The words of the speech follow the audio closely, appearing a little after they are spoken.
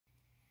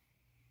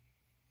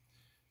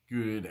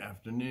Good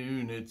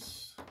afternoon.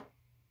 It's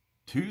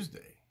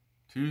Tuesday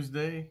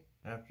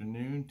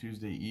afternoon,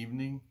 Tuesday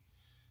evening.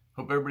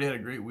 Hope everybody had a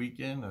great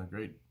weekend, a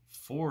great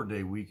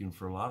 4-day weekend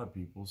for a lot of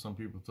people. Some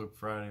people took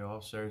Friday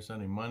off, Saturday,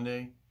 Sunday,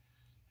 Monday.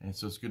 And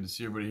so it's good to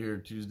see everybody here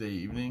Tuesday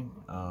evening.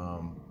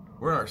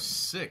 We're in our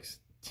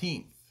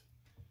 16th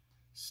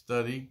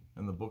study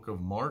in the book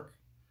of Mark.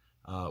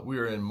 We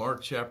are in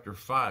Mark chapter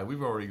 5.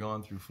 We've already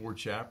gone through 4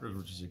 chapters,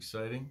 which is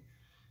exciting.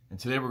 And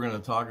today we're going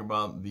to talk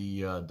about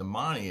the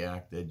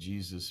demoniac that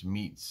Jesus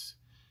meets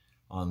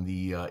on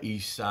the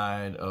east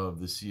side of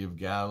the Sea of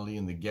Galilee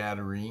and the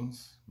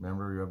Gadarenes.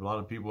 Remember, a lot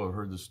of people have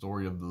heard the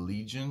story of the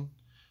Legion.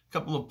 A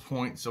couple of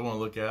points I want to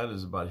look at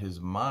is about his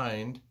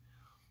mind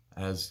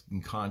as in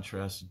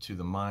contrast to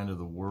the mind of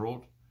the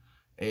world.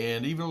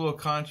 And even a little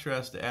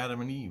contrast to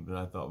Adam and Eve that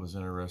I thought was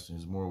interesting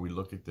as more we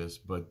look at this.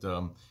 But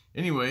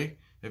anyway,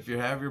 if you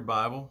have your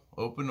Bible,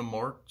 open to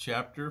Mark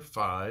chapter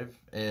 5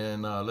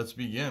 and let's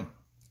begin.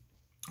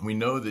 We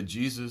know that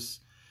Jesus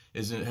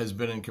has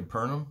been in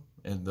Capernaum,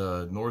 at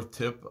the north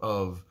tip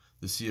of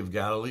the Sea of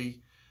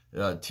Galilee,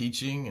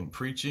 teaching and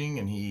preaching,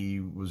 and he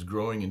was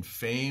growing in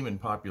fame and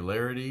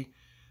popularity.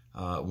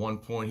 At one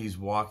point, he's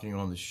walking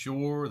on the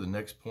shore. The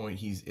next point,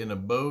 he's in a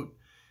boat.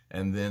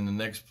 And then the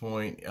next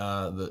point,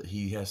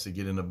 he has to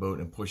get in a boat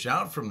and push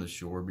out from the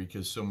shore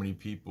because so many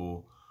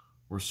people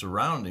were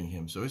surrounding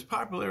him. So his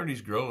popularity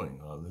is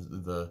growing.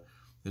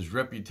 His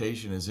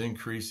reputation is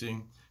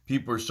increasing.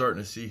 People are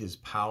starting to see his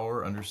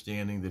power,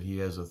 understanding that he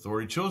has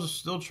authority. Children are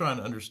still trying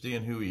to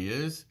understand who he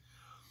is.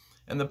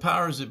 And the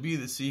powers that be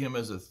that see him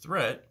as a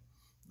threat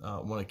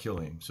want to kill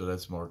him. So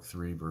that's Mark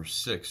 3, verse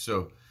 6.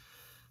 So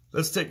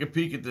let's take a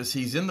peek at this.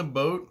 He's in the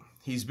boat.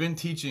 He's been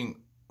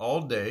teaching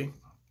all day.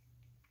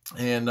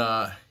 And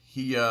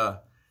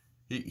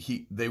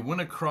they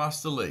went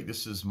across the lake.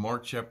 This is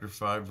Mark chapter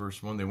 5,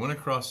 verse 1. They went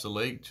across the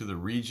lake to the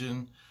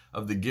region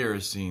of the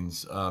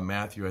Gerasenes.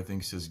 Matthew, I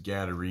think, says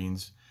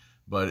Gadarenes.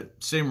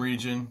 But same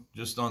region,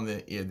 just on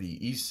the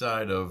east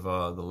side of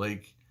the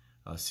lake,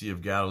 Sea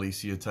of Galilee,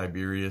 Sea of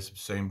Tiberias,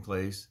 same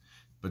place,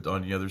 but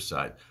on the other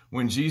side.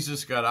 When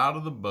Jesus got out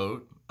of the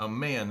boat, a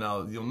man,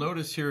 now you'll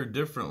notice here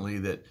differently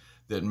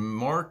that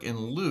Mark and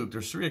Luke,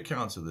 there's 3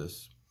 accounts of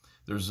this.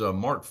 There's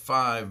Mark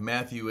 5,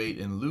 Matthew 8,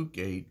 and Luke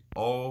 8,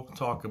 all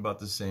talk about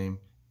the same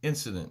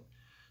incident.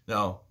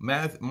 Now,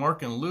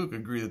 Mark and Luke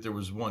agree that there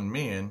was one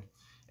man,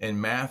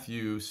 and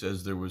Matthew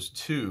says there was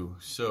 2.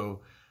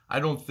 So I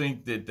don't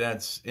think that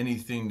that's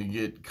anything to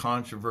get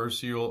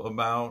controversial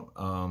about.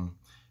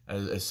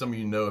 As some of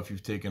you know, if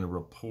you've taken a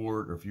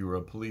report or if you were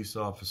a police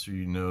officer,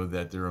 you know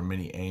that there are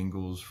many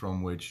angles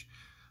from which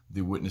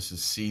the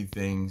witnesses see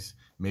things.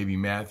 Maybe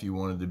Matthew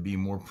wanted to be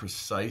more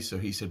precise, so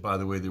he said, by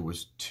the way, there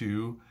was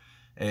 2.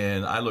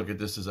 And I look at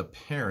this as a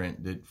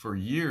parent that for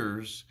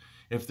years,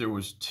 if there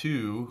was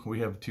 2,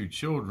 we have 2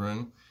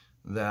 children,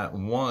 that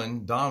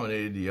one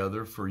dominated the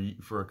other for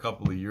a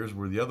couple of years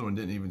where the other one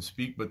didn't even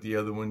speak, but the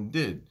other one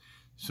did.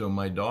 So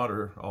my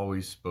daughter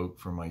always spoke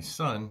for my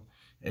son,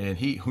 and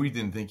we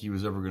didn't think he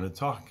was ever going to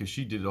talk because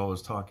she did all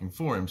his talking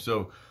for him.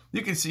 So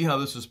you can see how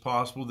this is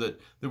possible, that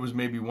there was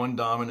maybe one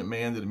dominant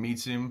man that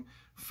meets him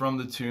from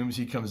the tombs.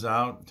 He comes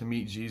out to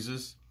meet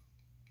Jesus.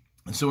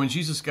 And so when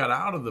Jesus got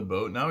out of the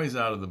boat, now he's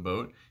out of the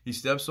boat, he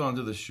steps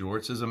onto the shore.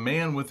 It says, a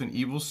man with an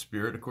evil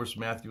spirit. Of course,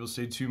 Matthew will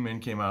say 2 men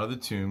came out of the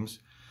tombs.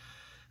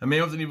 A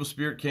man with an evil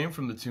spirit came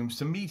from the tombs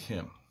to meet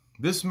him.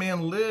 This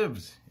man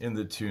lived in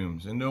the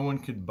tombs, and no one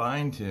could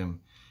bind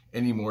him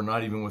anymore,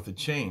 not even with a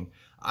chain.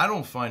 I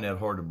don't find that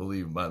hard to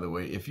believe, by the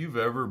way. If you've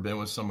ever been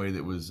with somebody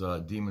that was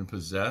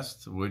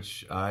demon-possessed,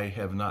 which I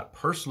have not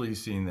personally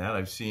seen that.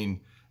 I've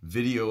seen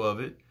video of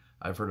it.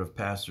 I've heard of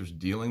pastors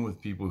dealing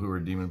with people who are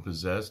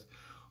demon-possessed.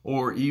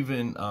 Or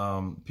even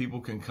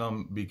people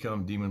can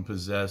become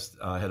demon-possessed.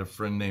 I had a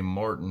friend named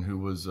Martin who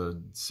was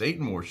a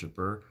Satan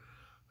worshiper,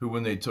 who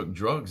when they took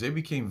drugs, they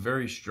became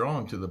very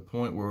strong to the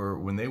point where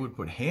when they would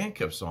put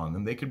handcuffs on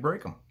them, they could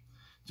break them.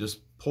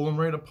 Just pull them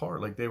right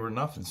apart like they were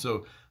nothing.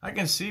 So I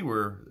can see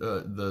where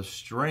the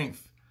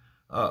strength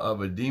of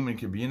a demon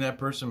could be in that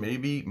person.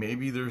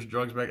 Maybe there's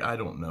drugs back. I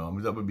don't know. I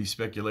mean, that would be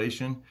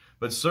speculation.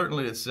 But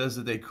certainly it says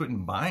that they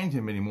couldn't bind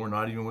him anymore,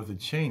 not even with a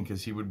chain,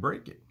 because he would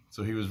break it.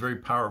 So he was very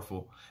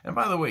powerful. And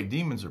by the way,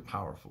 demons are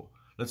powerful.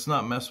 Let's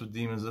not mess with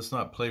demons. Let's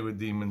not play with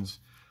demons.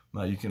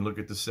 You can look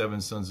at the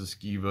 7 sons of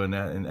Sceva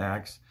in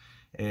Acts,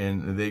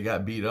 and they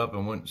got beat up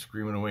and went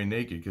screaming away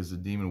naked because the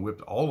demon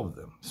whipped all of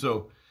them.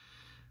 So,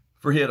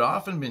 for he had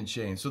often been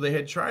chained. So they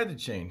had tried to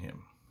chain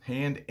him,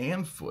 hand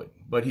and foot,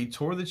 but he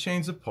tore the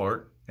chains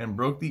apart and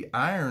broke the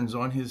irons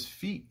on his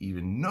feet.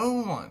 Even no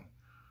one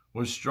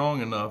was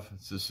strong enough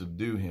to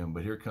subdue him.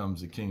 But here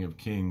comes the King of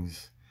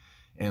Kings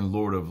and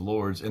Lord of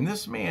Lords. And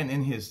this man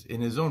in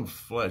his own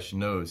flesh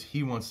knows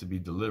he wants to be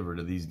delivered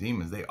of these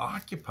demons. They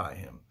occupy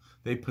him.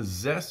 They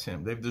possess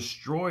him. They've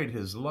destroyed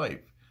his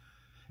life.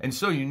 And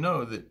so you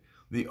know that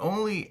the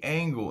only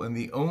angle and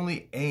the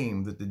only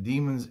aim that the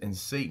demons and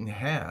Satan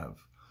have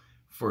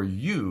for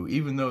you,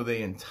 even though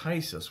they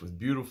entice us with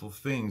beautiful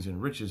things and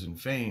riches and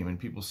fame, and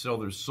people sell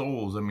their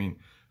souls. I mean,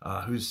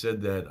 Who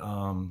said that?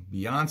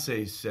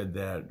 Beyonce said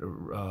that.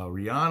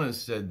 Rihanna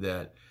said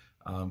that.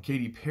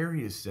 Katy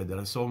Perry has said that.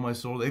 I sold my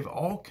soul. They've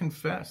all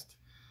confessed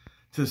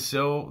to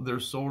sell their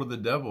soul to the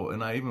devil.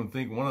 And I even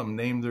think one of them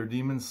named their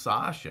demon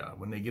Sasha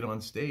when they get on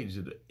stage.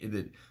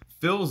 It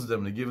fills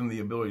them to give them the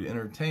ability to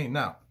entertain.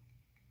 Now,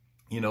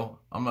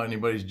 I'm not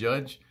anybody's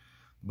judge,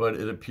 but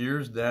it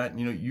appears that,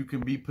 you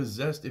can be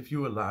possessed if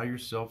you allow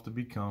yourself to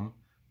become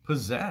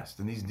possessed.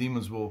 And these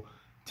demons will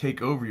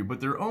take over you. But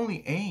their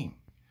only aim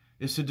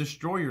is to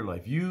destroy your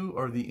life. You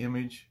are the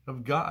image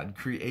of God,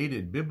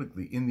 created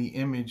biblically in the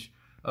image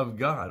of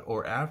God,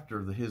 or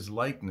after his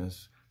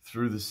likeness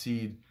through the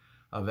seed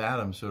of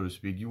Adam, so to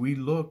speak. We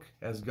look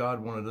as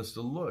God wanted us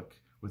to look,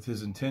 with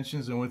his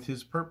intentions and with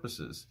his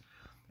purposes.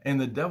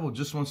 And the devil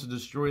just wants to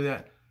destroy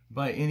that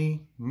by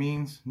any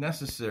means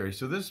necessary.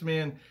 So this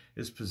man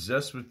is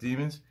possessed with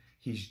demons.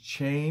 He's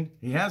chained.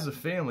 He has a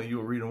family.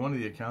 You'll read in one of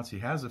the accounts, he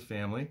has a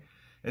family.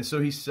 And so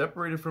he's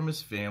separated from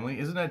his family.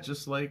 Isn't that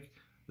just like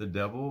the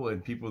devil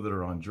and people that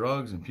are on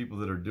drugs and people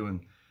that are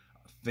doing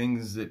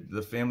things that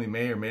the family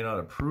may or may not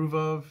approve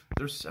of?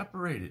 They're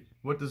separated.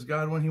 What does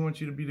God want? He wants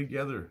you to be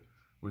together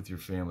with your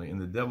family. And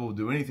the devil will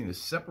do anything to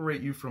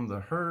separate you from the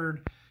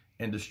herd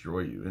and destroy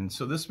you. And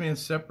so this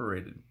man's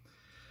separated.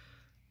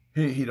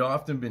 He'd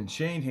often been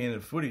chained hand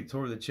and foot. He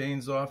tore the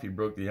chains off. He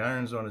broke the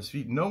irons on his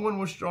feet. No one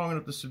was strong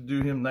enough to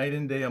subdue him. Night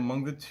and day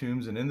among the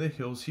tombs and in the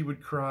hills, he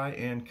would cry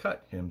and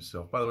cut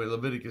himself. By the way,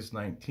 Leviticus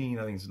 19,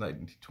 I think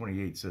it's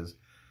 28, says,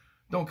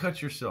 don't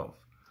cut yourself.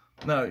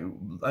 Now,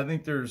 I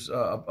think there's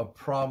a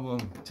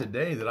problem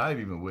today that I've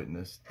even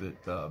witnessed,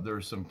 that there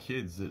are some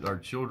kids that our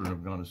children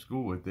have gone to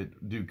school with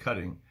that do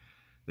cutting.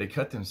 They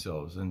cut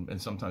themselves, and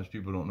sometimes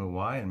people don't know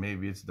why, and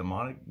maybe it's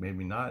demonic,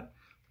 maybe not.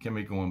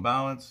 Chemical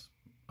imbalance.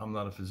 I'm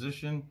not a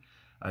physician.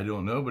 I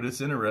don't know, but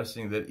it's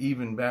interesting that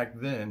even back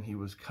then he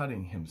was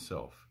cutting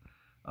himself,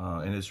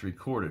 and it's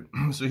recorded.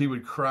 So he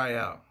would cry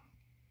out.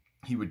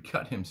 He would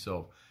cut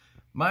himself.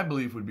 My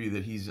belief would be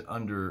that he's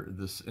under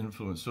this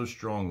influence so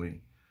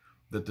strongly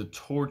that the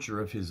torture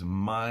of his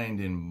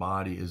mind and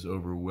body is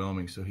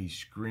overwhelming. So he's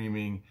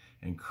screaming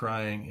and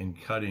crying and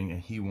cutting,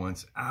 and he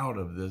wants out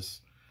of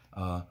this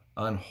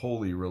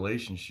unholy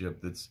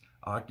relationship that's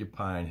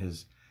occupying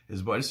his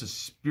body. This is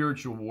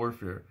spiritual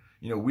warfare.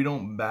 We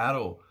don't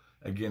battle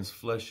against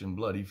flesh and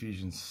blood.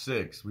 Ephesians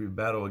 6, we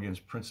battle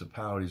against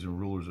principalities and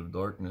rulers of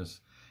darkness.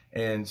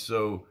 And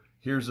so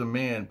here's a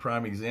man,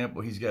 prime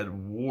example. He's got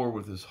war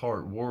with his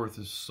heart, war with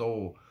his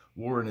soul,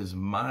 war in his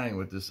mind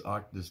with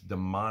this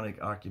demonic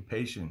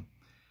occupation.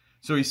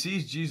 So he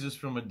sees Jesus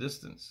from a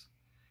distance.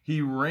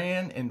 He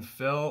ran and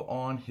fell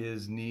on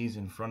his knees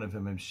in front of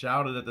him and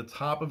shouted at the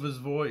top of his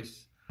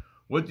voice,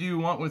 "What do you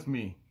want with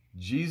me,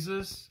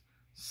 Jesus,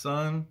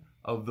 Son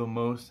of the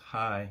Most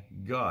High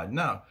God?"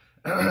 Now,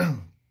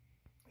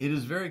 it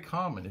is very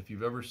common, if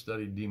you've ever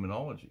studied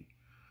demonology,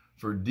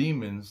 for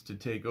demons to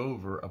take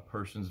over a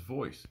person's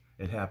voice.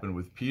 It happened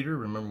with Peter.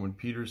 Remember when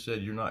Peter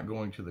said, "You're not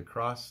going to the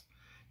cross"?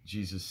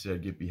 Jesus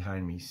said, "Get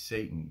behind me,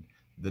 Satan."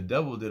 The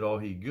devil did all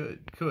he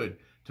could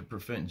to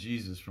prevent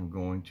Jesus from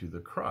going to the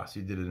cross.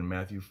 He did it in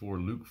Matthew 4,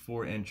 Luke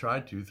 4, and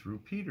tried to through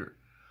Peter.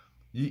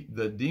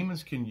 The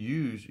demons can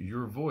use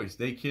your voice.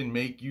 They can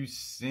make you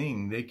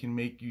sing. They can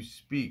make you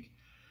speak.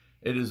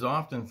 It is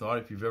often thought,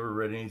 if you've ever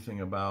read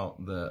anything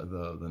about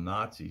the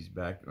Nazis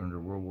back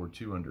under World War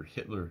II, under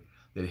Hitler,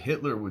 that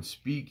Hitler would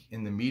speak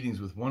in the meetings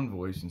with one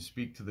voice and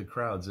speak to the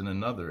crowds in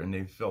another, and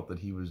they felt that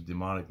he was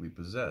demonically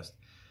possessed.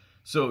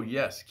 So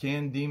yes,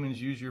 can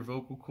demons use your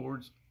vocal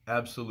cords?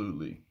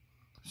 Absolutely.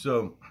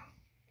 So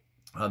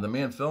the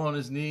man fell on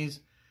his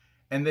knees,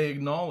 and they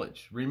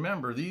acknowledge.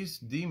 Remember, these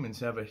demons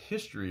have a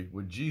history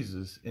with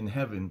Jesus in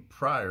heaven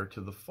prior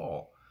to the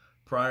fall,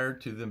 prior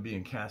to them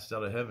being cast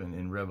out of heaven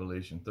in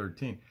Revelation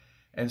 13.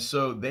 And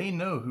so they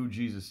know who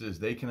Jesus is.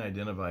 They can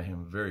identify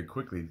him very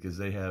quickly because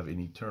they have an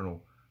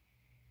eternal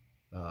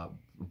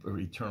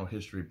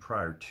history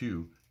prior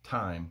to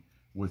time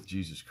with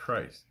Jesus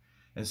Christ.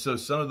 And so,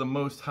 Son of the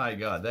Most High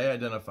God, they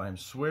identify him.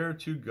 "Swear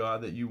to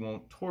God that you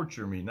won't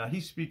torture me." Now,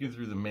 he's speaking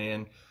through the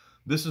man.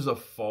 This is a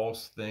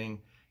false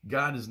thing.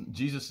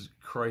 Jesus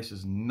Christ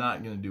is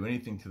not going to do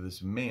anything to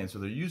this man. So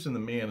they're using the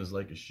man as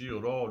like a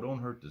shield. "Oh, don't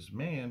hurt this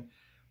man."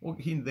 Well,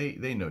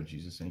 they know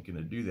Jesus ain't going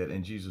to do that,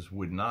 and Jesus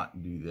would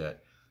not do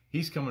that.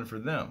 He's coming for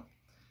them.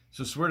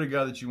 "So swear to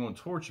God that you won't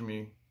torture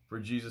me." For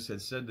Jesus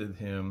had said to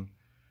him,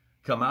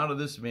 "Come out of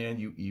this man,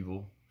 you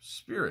evil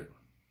spirit."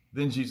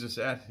 Then Jesus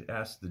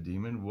asked the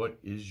demon, "What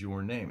is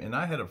your name?" And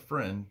I had a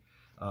friend,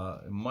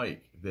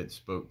 Mike, that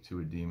spoke to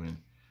a demon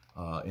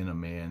in a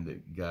man.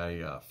 That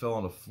guy fell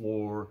on the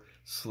floor,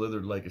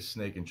 slithered like a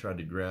snake, and tried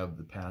to grab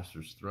the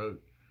pastor's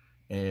throat.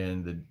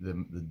 And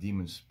the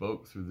demon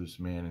spoke through this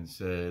man and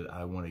said,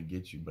 "I want to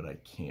get you, but I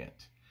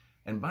can't."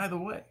 And by the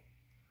way,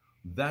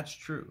 that's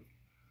true.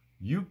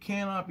 You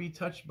cannot be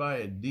touched by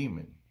a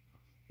demon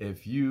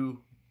if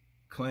you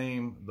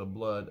claim the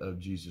blood of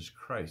Jesus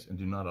Christ and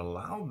do not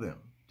allow them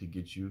to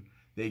get you.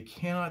 They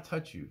cannot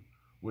touch you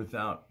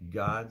without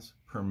God's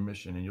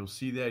permission. And you'll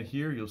see that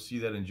here. You'll see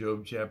that in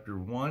Job chapter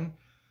 1.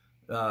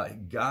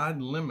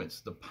 God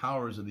limits the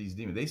powers of these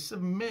demons. They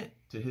submit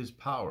to his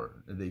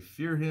power. They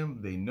fear him,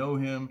 they know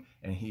him,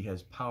 and he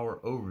has power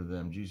over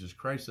them. Jesus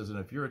Christ says, and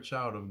if you're a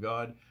child of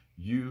God,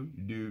 you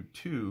do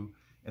too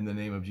in the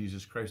name of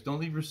Jesus Christ. Don't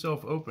leave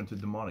yourself open to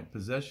demonic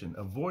possession.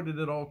 Avoid it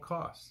at all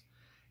costs.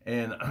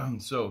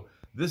 And so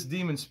this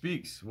demon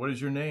speaks. What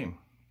is your name?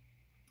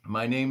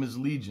 My name is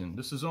Legion.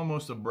 This is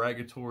almost a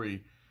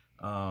bragatory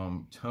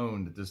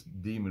tone that this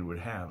demon would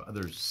have.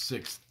 There's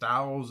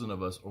 6,000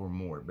 of us or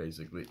more,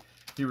 basically.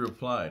 He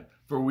replied,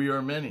 for we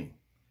are many.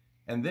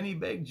 And then he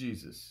begged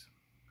Jesus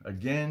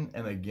again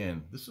and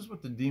again. This is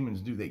what the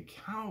demons do. They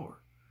cower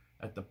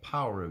at the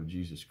power of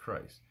Jesus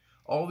Christ.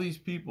 All these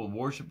people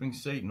worshiping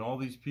Satan, all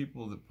these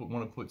people that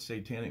want to put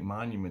satanic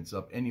monuments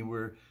up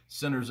anywhere,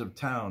 centers of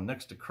town,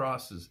 next to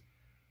crosses,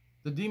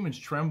 the demons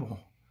tremble.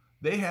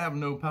 They have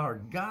no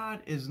power.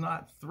 God is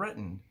not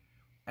threatened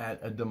at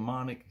a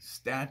demonic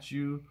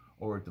statue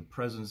or at the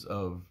presence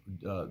of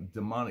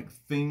demonic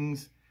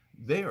things.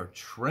 They are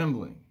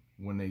trembling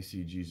when they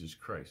see Jesus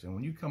Christ. And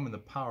when you come in the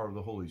power of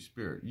the Holy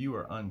Spirit, you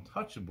are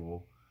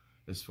untouchable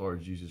as far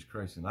as Jesus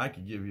Christ. And I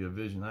could give you a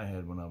vision I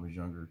had when I was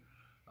younger,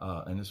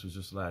 and this was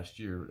just last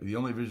year. The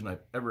only vision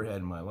I've ever had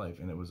in my life,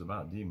 and it was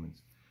about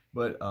demons.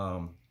 But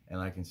and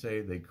I can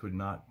say they could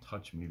not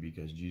touch me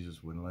because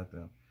Jesus wouldn't let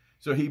them.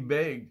 So he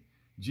begged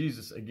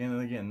Jesus again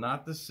and again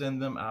not to send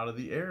them out of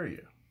the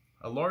area.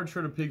 A large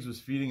herd of pigs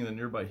was feeding in the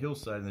nearby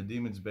hillside, and the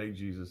demons begged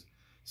Jesus,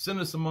 send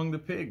us among the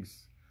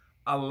pigs.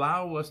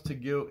 Allow us to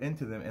go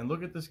into them. And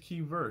look at this key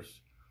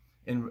verse.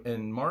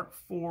 In Mark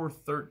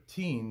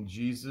 4:13,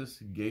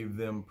 Jesus gave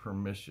them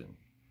permission.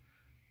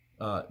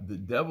 The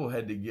devil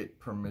had to get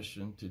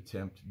permission to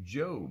tempt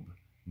Job.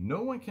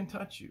 No one can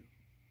touch you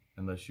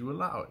unless you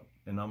allow it.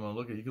 And I'm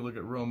going to you can look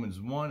at Romans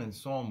 1 and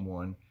Psalm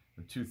 1.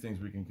 There are two things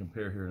we can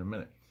compare here in a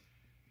minute.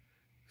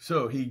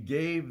 So he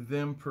gave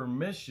them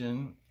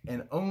permission,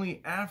 and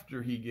only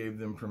after he gave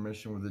them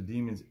permission were the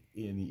demons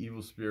and the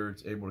evil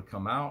spirits able to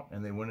come out,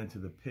 and they went into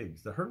the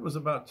pigs. The herd was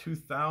about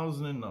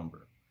 2,000 in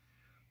number.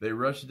 They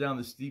rushed down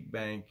the steep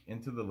bank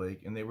into the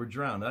lake, and they were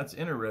drowned. That's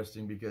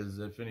interesting because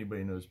if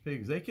anybody knows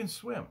pigs, they can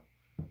swim.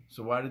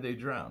 So why did they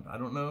drown? I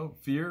don't know.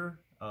 Fear.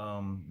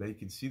 They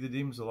could see the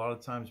demons. A lot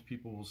of times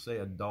people will say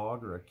a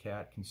dog or a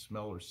cat can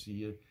smell or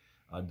see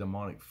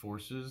demonic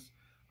forces.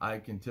 I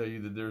can tell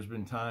you that there's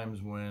been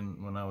times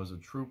when I was a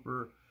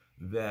trooper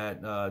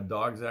that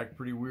dogs act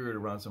pretty weird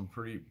around some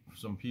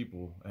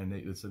people, and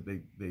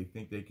they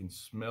think they can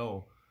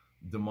smell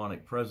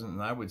demonic presence,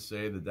 and I would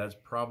say that that's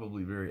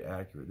probably very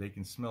accurate. They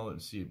can smell it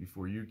and see it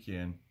before you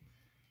can,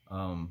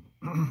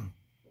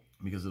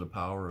 because of the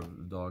power of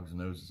the dog's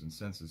noses and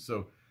senses.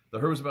 So the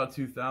herd was about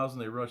 2,000.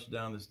 They rushed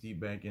down the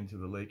steep bank into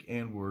the lake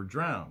and were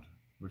drowned,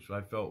 which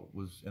I felt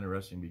was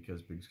interesting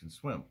because pigs can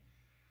swim.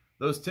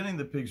 Those tending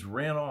the pigs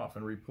ran off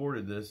and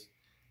reported this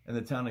in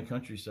the town and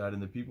countryside,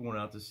 and the people went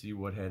out to see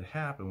what had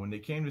happened. When they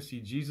came to see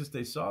Jesus,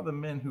 they saw the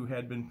men who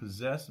had been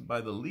possessed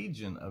by the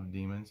legion of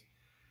demons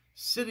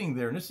sitting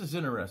there. And this is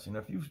interesting. Now,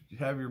 if you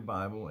have your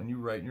Bible and you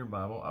write in your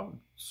Bible, I would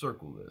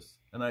circle this,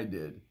 and I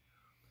did.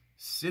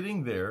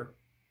 Sitting there,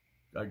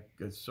 I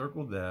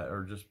circled that,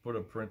 or just put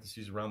a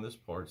parenthesis around this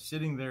part,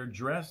 sitting there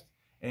dressed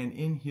and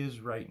in his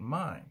right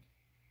mind.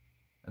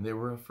 And they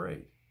were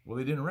afraid. Well,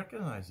 they didn't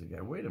recognize the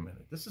guy. Wait a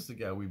minute. This is the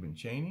guy we've been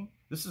chaining.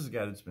 This is the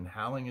guy that's been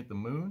howling at the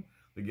moon.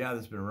 The guy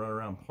that's been running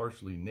around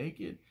partially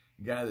naked.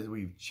 The guy that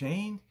we've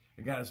chained.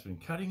 The guy that's been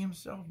cutting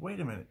himself.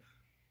 Wait a minute.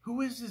 Who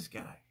is this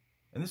guy?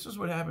 And this is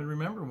what happened.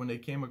 Remember when they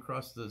came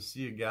across the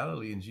Sea of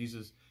Galilee and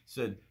Jesus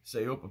said,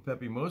 "Se opa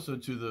pepimoso"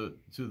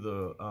 to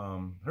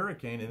the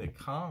hurricane, and it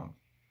calmed.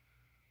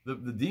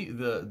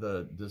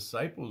 The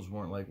disciples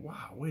weren't like,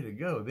 "Wow, way to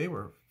go." They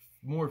were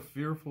more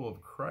fearful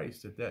of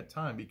Christ at that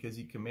time because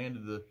he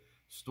commanded the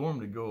storm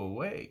to go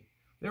away.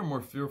 They were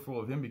more fearful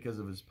of him because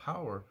of his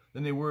power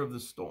than they were of the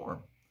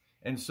storm.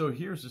 And so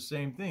here's the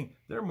same thing.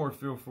 They're more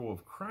fearful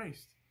of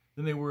Christ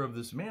than they were of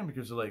this man,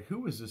 because they're like,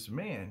 who is this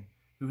man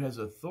who has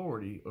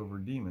authority over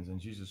demons? And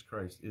Jesus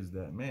Christ is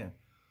that man.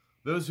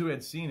 Those who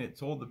had seen it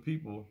told the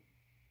people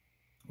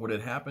what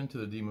had happened to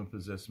the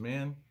demon-possessed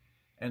man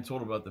and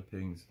told about the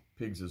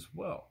pigs as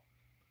well.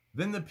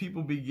 Then the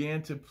people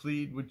began to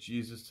plead with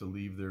Jesus to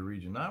leave their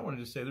region. Now I wanted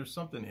to say there's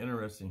something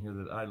interesting here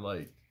that I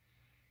liked,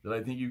 that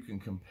I think you can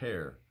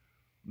compare.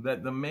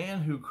 That the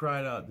man who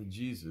cried out to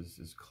Jesus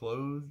is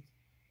clothed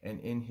and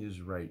in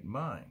his right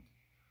mind.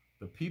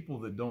 The people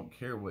that don't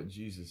care what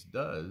Jesus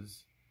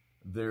does,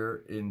 they're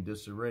in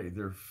disarray.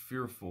 They're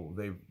fearful.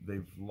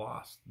 They've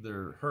lost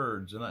their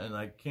herds, and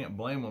I can't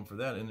blame them for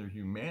that in their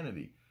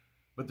humanity.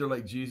 But they're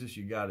like, Jesus,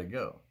 you got to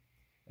go.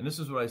 And this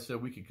is what I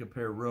said. We could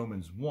compare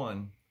Romans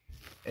 1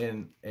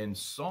 and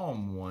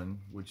Psalm 1,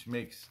 which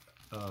makes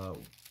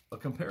a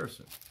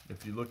comparison.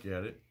 If you look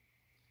at it,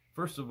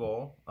 first of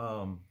all,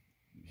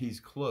 he's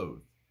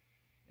clothed.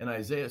 In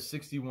Isaiah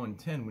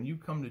 61:10, when you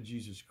come to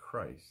Jesus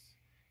Christ,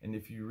 and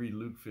if you read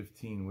Luke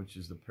 15, which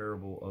is the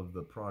parable of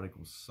the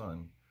prodigal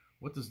son,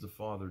 what does the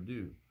father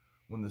do?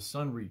 When the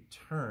son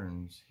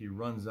returns, he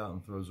runs out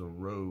and throws a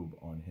robe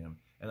on him.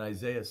 And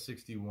Isaiah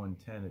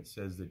 61:10, it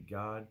says that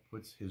God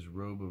puts his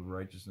robe of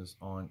righteousness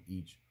on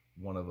each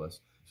one of us.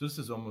 So this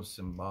is almost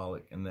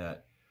symbolic in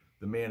that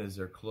the man is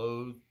there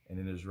clothed and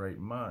in his right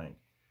mind.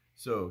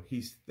 So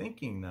he's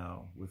thinking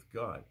now with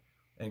God.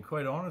 And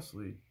quite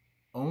honestly,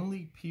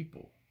 only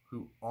people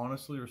who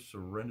honestly are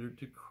surrendered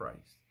to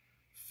Christ,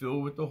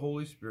 filled with the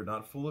Holy Spirit,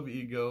 not full of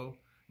ego,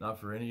 not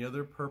for any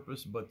other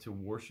purpose, but to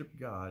worship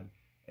God,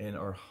 and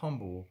are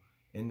humble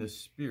in the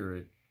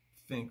Spirit,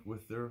 think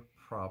with their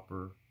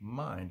proper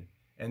mind.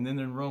 And then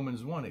in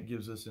Romans 1, it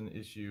gives us an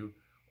issue,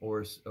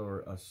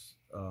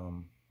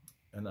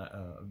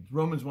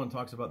 Romans 1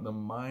 talks about the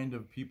mind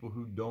of people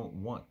who don't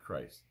want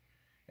Christ.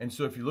 And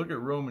so if you look at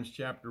Romans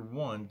chapter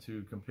 1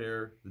 to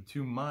compare the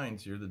two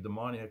minds here, the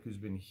demoniac who's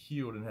been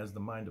healed and has the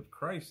mind of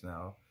Christ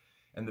now,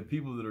 and the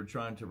people that are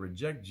trying to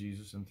reject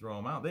Jesus and throw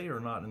him out, they are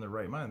not in the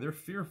right mind. They're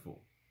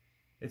fearful.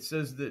 It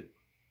says that,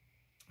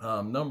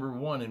 number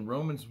one, in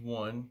Romans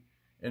 1,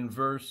 in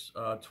verse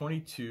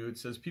 22, it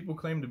says, people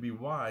claim to be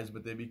wise,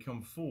 but they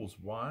become fools.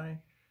 Why?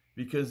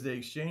 Because they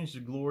exchange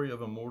the glory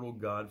of a mortal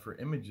God for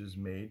images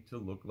made to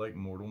look like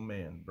mortal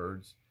man,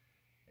 birds,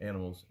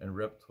 animals, and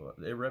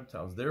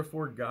reptiles.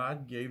 Therefore,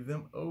 God gave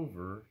them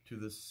over to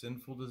the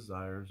sinful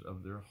desires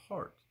of their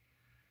heart.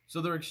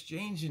 So they're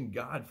exchanging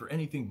God for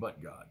anything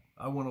but God.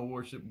 I want to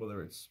worship,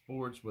 whether it's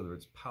sports, whether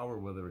it's power,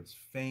 whether it's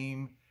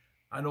fame.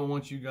 I don't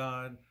want you,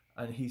 God.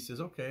 And he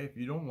says, okay, if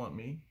you don't want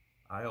me,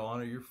 I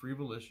honor your free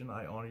volition.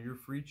 I honor your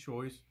free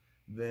choice.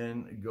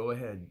 Then go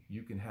ahead.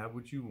 You can have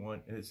what you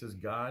want. And it says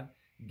God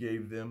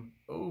gave them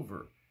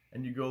over.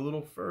 And you go a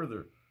little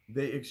further.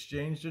 They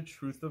exchanged the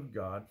truth of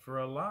God for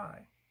a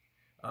lie,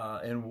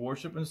 and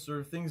worship and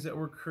serve things that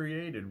were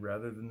created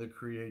rather than the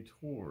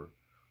Creator.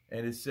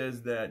 And it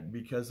says that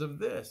because of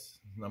this,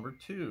 number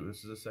two,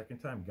 this is the second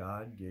time,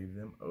 God gave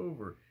them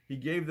over. He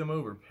gave them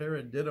over,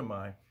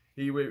 paradidomai.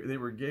 They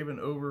were given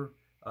over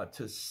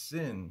to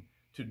sin,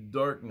 to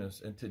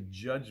darkness, and to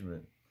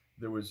judgment.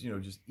 There was,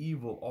 just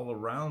evil all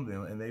around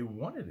them, and they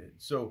wanted it.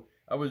 So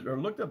I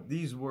looked up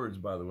these words,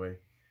 by the way.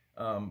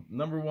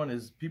 Number one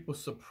is people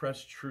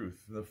suppress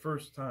truth. The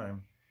first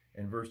time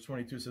in verse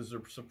 22 it says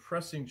they're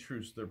suppressing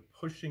truth. They're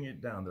pushing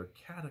it down. They're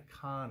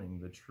cataconing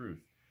the truth,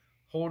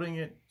 holding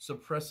it,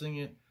 suppressing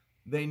it.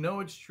 They know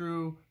it's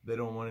true. They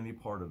don't want any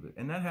part of it.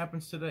 And that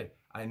happens today.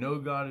 I know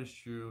God is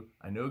true.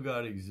 I know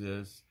God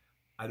exists.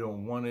 I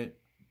don't want it.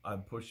 I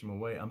push him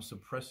away. I'm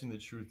suppressing the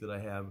truth that I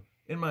have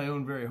in my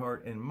own very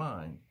heart and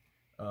mind.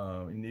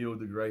 Neil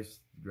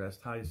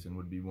deGrasse Tyson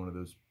would be one of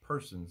those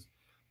persons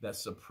that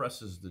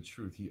suppresses the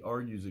truth. He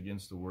argues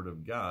against the word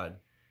of God,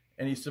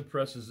 and he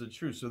suppresses the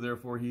truth. So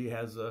therefore, he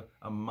has a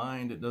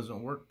mind that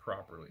doesn't work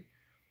properly.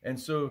 And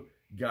so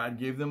God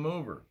gave them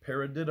over,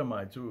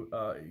 paradidomai,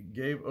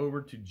 gave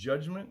over to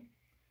judgment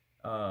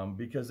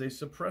because they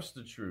suppressed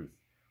the truth.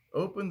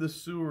 Opened the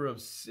sewer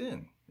of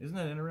sin. Isn't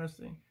that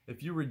interesting?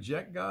 If you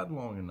reject God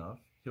long enough,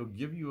 he'll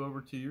give you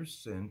over to your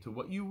sin, to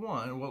what you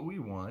want, what we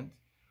want,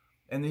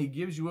 and then he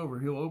gives you over.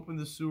 He'll open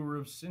the sewer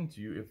of sin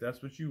to you if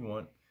that's what you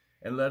want,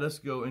 and let us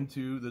go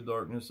into the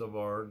darkness of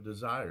our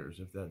desires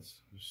if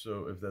that's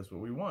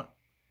what we want.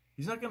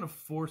 He's not going to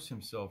force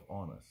himself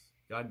on us.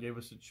 God gave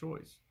us a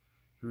choice.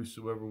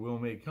 Whosoever will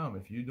may come.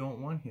 If you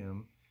don't want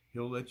him,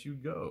 he'll let you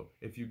go.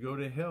 If you go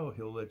to hell,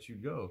 he'll let you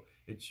go.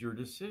 It's your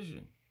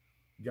decision.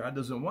 God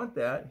doesn't want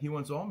that. He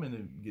wants all men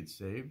to get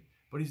saved,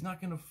 but he's not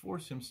going to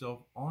force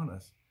himself on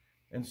us.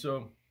 And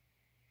so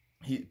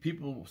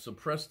people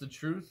suppress the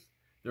truth.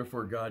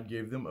 Therefore, God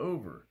gave them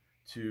over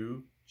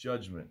to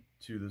judgment,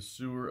 to the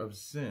sewer of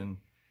sin.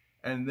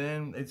 And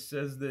then it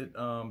says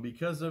that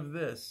because of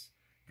this,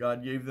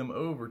 God gave them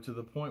over to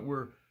the point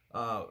where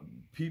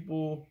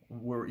people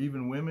were,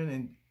 even women,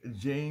 and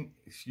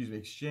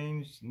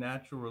exchanged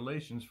natural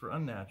relations for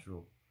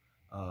unnatural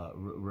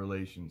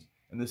relations.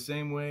 In the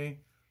same way,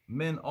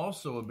 men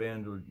also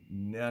abandoned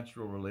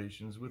natural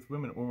relations with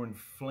women, or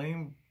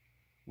inflamed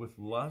with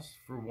lust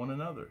for one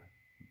another.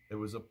 It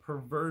was a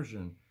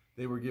perversion.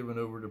 They were given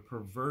over to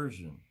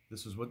perversion.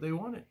 This is what they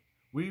wanted.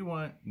 We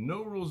want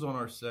no rules on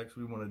our sex.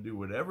 We want to do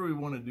whatever we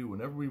want to do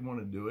whenever we want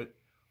to do it.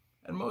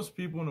 And most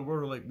people in the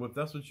world are like, well, if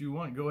that's what you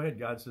want, go ahead.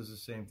 God says the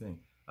same thing.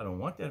 I don't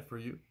want that for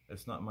you.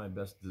 It's not my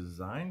best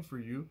design for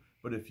you.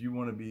 But if you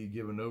want to be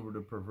given over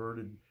to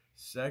perverted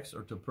sex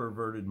or to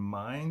perverted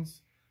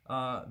minds,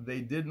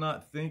 they did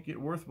not think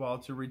it worthwhile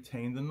to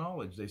retain the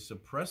knowledge. They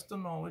suppressed the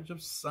knowledge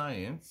of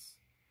science,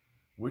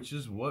 which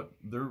is what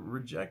they're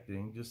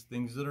rejecting, just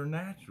things that are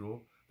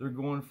natural. They're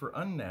going for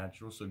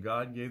unnatural, so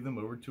God gave them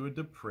over to a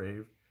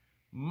depraved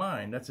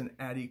mind. That's an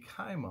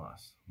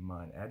adikaimos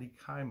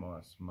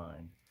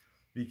mind,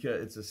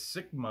 because it's a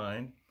sick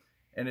mind,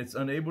 and it's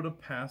unable to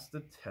pass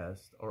the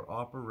test or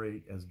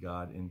operate as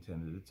God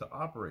intended it to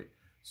operate.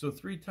 So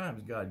 3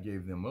 times God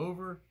gave them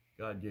over,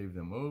 God gave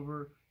them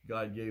over,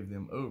 God gave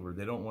them over.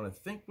 They don't want to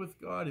think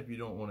with God. If you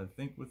don't want to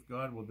think with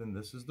God, well, then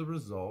this is the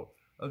result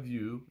of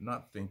you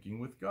not thinking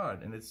with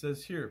God. And it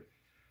says here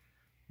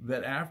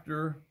that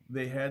after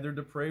they had their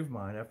depraved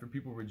mind, after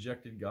people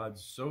rejected God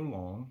so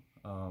long,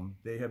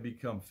 They have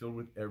become filled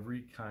with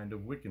every kind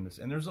of wickedness.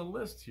 And there's a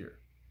list here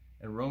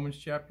in Romans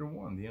chapter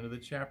 1, the end of the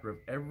chapter, of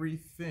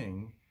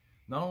everything.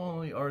 Not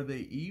only are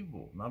they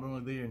evil, not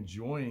only are they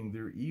enjoying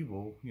their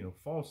evil,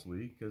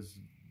 falsely, because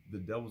the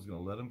devil's going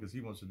to let them, because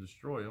he wants to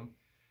destroy them.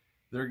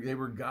 They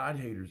were God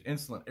haters,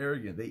 insolent,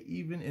 arrogant. They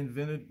even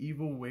invented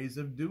evil ways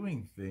of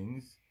doing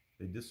things.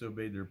 They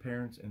disobeyed their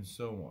parents and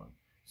so on.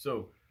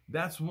 So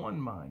that's one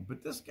mind.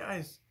 But this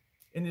guy's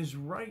in his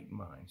right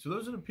mind. So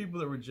those are the people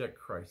that reject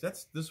Christ.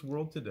 That's this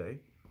world today.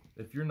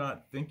 If you're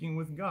not thinking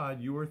with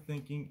God, you are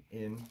thinking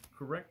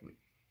incorrectly.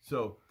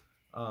 So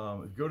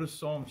go to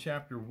Psalm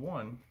chapter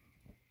 1.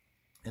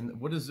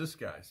 And what is this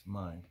guy's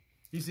mind?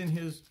 He's in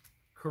his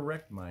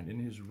correct mind, in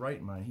his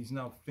right mind. He's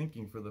now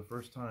thinking for the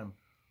first time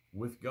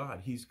with God.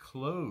 He's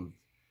clothed.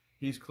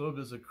 He's clothed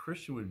as a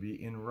Christian would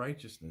be in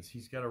righteousness.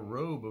 He's got a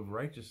robe of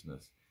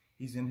righteousness.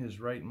 He's in his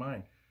right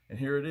mind. And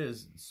here it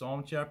is,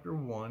 Psalm chapter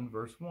 1,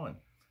 verse 1.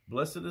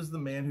 Blessed is the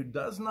man who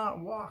does not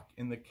walk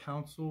in the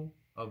counsel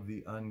of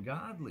the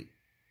ungodly.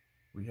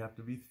 We have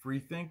to be free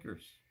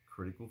thinkers,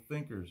 critical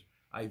thinkers.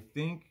 I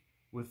think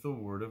with the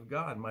word of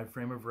God. My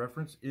frame of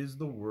reference is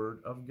the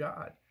word of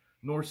God.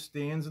 Nor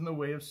stands in the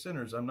way of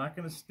sinners. I'm not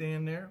going to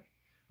stand there.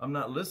 I'm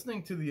not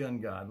listening to the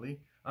ungodly.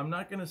 I'm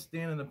not going to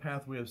stand in the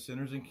pathway of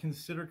sinners and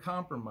consider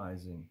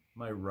compromising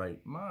my right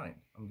mind.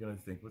 I'm going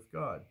to think with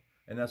God.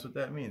 And that's what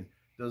that means.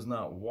 Does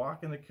not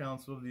walk in the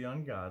counsel of the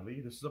ungodly.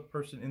 This is a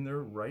person in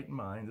their right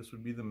mind. This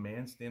would be the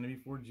man standing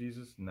before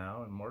Jesus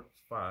now in Mark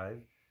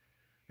 5.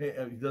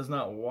 He does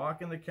not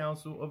walk in the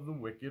counsel of the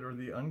wicked or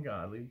the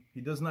ungodly. He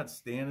does not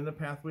stand in the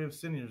pathway of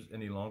sinners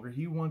any longer.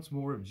 He wants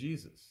more of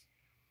Jesus.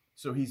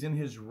 So he's in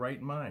his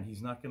right mind.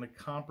 He's not going to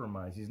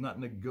compromise. He's not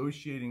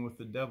negotiating with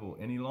the devil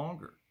any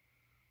longer.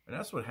 And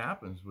that's what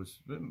happens.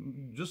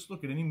 Just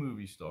look at any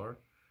movie star.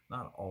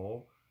 Not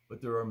all,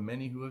 but there are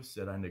many who have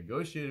said, I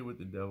negotiated with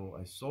the devil.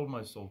 I sold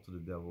my soul to the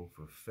devil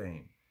for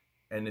fame.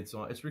 And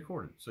it's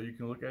recorded, so you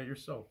can look at it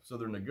yourself. So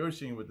they're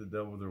negotiating with the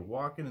devil. They're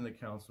walking in the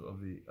counsel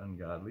of the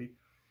ungodly.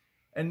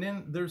 And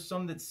then there's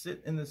some that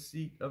sit in the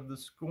seat of the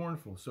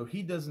scornful. So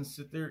he doesn't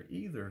sit there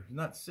either. He's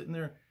not sitting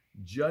there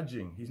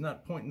judging. He's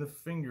not pointing the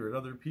finger at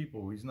other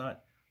people. He's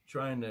not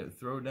trying to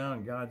throw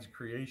down God's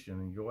creation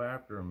and go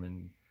after them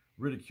and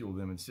ridicule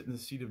them and sit in the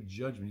seat of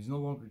judgment. He's no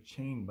longer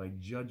chained by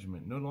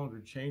judgment, no longer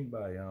chained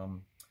by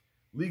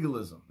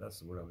legalism. That's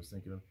the word I was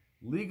thinking of.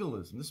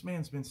 Legalism. This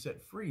man's been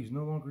set free. He's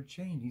no longer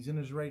chained. He's in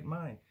his right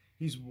mind.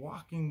 He's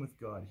walking with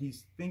God.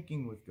 He's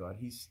thinking with God.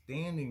 He's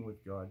standing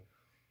with God.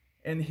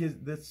 And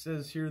that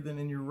says here, then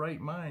in your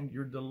right mind,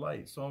 your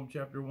delight. Psalm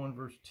chapter 1,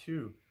 verse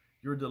 2.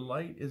 Your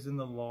delight is in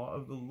the law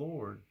of the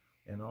Lord,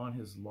 and on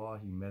his law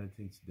he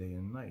meditates day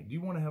and night. Do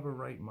you want to have a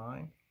right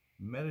mind?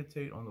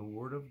 Meditate on the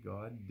word of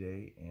God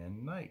day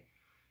and night.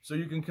 So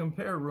you can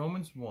compare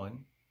Romans 1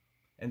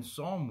 and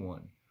Psalm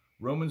 1.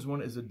 Romans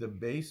 1 is a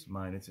debased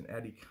mind. It's an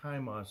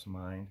adikaios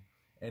mind.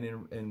 And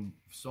in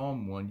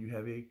Psalm 1, you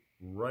have a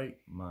right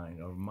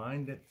mind, a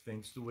mind that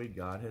thinks the way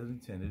God has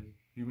intended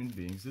human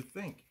beings to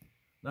think.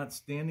 Not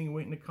standing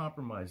waiting to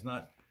compromise,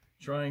 not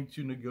trying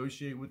to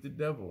negotiate with the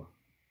devil,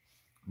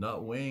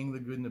 not weighing the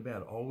good and the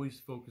bad,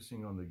 always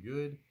focusing on the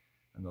good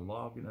and the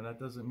law of God. And that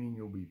doesn't mean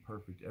you'll be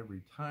perfect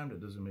every time. That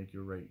doesn't make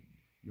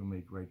you'll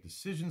make right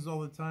decisions all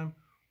the time.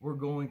 We're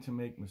going to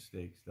make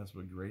mistakes. That's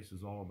what grace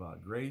is all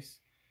about. Grace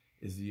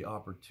is the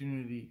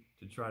opportunity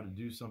to try to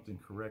do something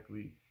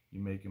correctly. You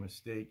make a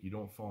mistake, you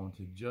don't fall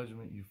into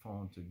judgment, you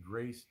fall into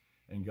grace,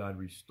 and God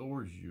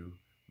restores you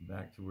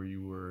back to where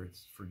you were.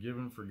 It's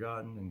forgiven,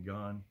 forgotten, and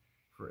gone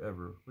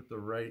forever with the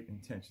right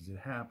intentions. It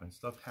happens.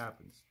 Stuff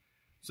happens.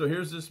 So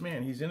here's this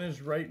man. He's in his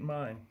right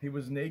mind. He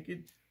was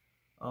naked.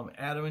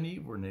 Adam and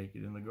Eve were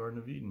naked in the Garden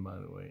of Eden, by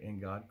the way,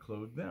 and God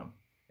clothed them.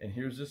 And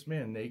here's this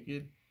man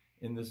naked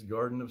in this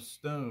garden of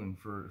stone,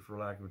 for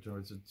lack of a term.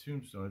 It's a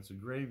tombstone. It's a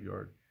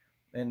graveyard.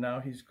 And now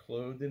he's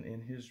clothed and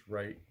in his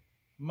right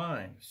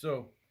mind.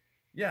 So,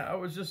 yeah, I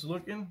was just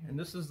looking, and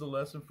this is the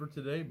lesson for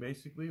today,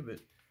 basically, that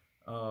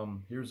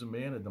here's a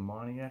man, a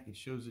demoniac. It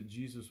shows that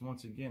Jesus,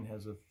 once again,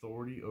 has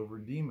authority over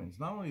demons.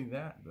 Not only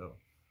that, though,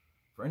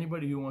 for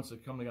anybody who wants to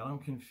come to God, I'm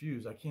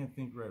confused. I can't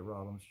think right,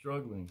 Rob. I'm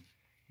struggling.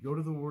 Go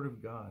to the Word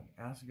of God.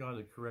 Ask God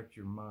to correct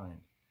your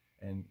mind.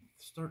 And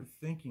start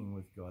thinking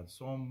with God.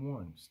 Psalm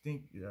 1,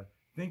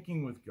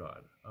 thinking with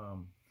God.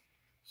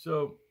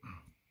 So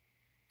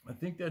I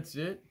think that's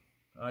it.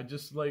 I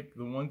just like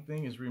the one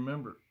thing is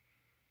remember,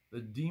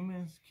 the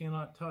demons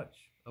cannot touch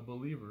a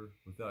believer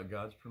without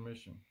God's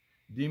permission.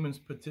 Demons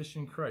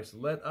petition Christ.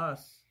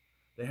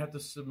 They have to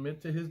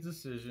submit to his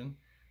decision.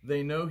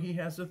 They know he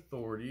has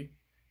authority,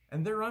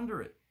 and they're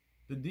under it.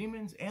 The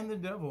demons and the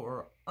devil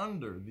are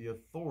under the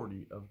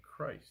authority of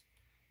Christ.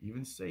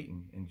 Even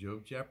Satan in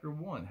Job chapter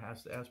 1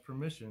 has to ask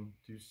permission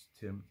to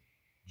tempt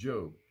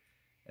Job.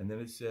 And then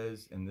it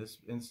says, in this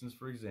instance,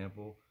 for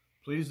example,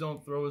 please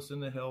don't throw us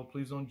into hell.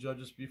 Please don't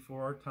judge us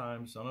before our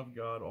time, Son of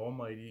God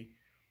Almighty.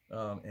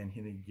 And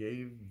he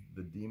gave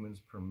the demons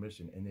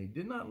permission. And they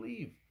did not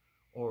leave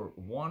or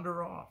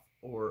wander off.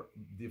 or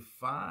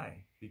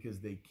defy, because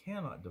they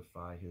cannot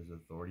defy his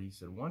authority. He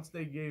said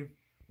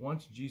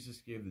once Jesus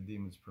gave the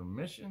demons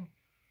permission,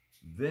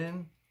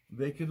 then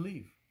they could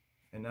leave.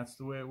 And that's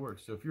the way it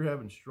works. So if you're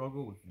having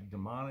struggle with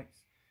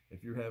demonics,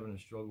 if you're having a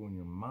struggle in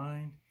your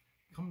mind,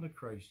 come to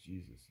Christ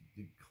Jesus.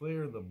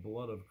 Declare the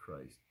blood of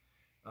Christ.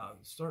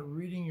 Start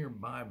reading your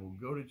Bible.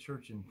 Go to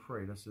church and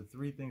pray. That's the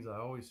 3 things I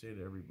always say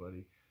to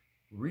everybody.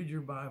 Read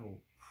your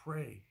Bible,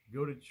 pray,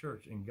 go to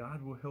church, and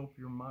God will help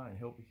your mind,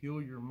 help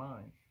heal your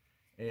mind.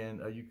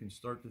 And you can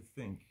start to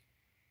think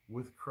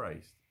with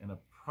Christ in a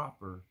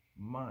proper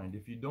mind.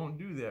 If you don't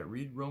do that,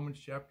 read Romans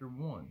chapter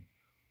 1,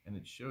 and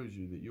it shows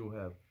you that you'll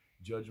have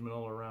judgment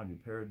all around you,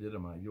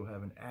 paradidomi. You'll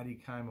have an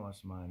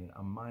adikainos mind,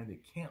 a mind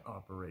that can't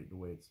operate the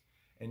way it's,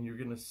 and you're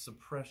going to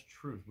suppress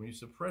truth. When you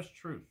suppress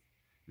truth,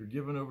 you're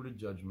given over to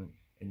judgment,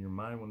 and your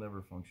mind will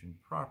never function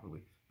properly.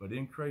 But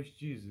in Christ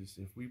Jesus,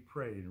 if we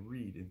pray and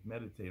read and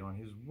meditate on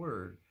his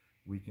word,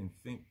 we can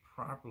think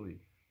properly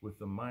with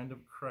the mind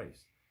of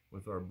Christ,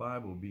 with our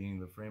Bible being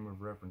the frame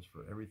of reference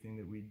for everything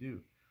that we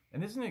do.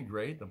 And isn't it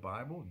great, the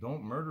Bible?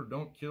 Don't murder,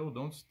 don't kill,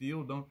 don't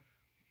steal, don't...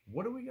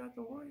 What do we got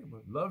to worry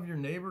about? Love your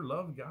neighbor,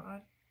 love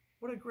God.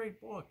 What a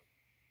great book.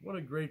 What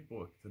a great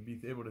book to be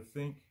able to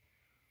think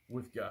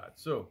with God.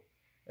 So,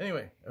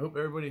 anyway, I hope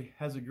everybody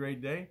has a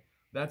great day.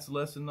 That's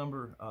lesson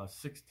number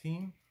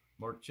 16,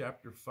 Mark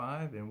chapter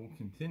 5, and we'll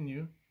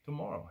continue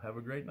tomorrow. Have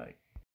a great night.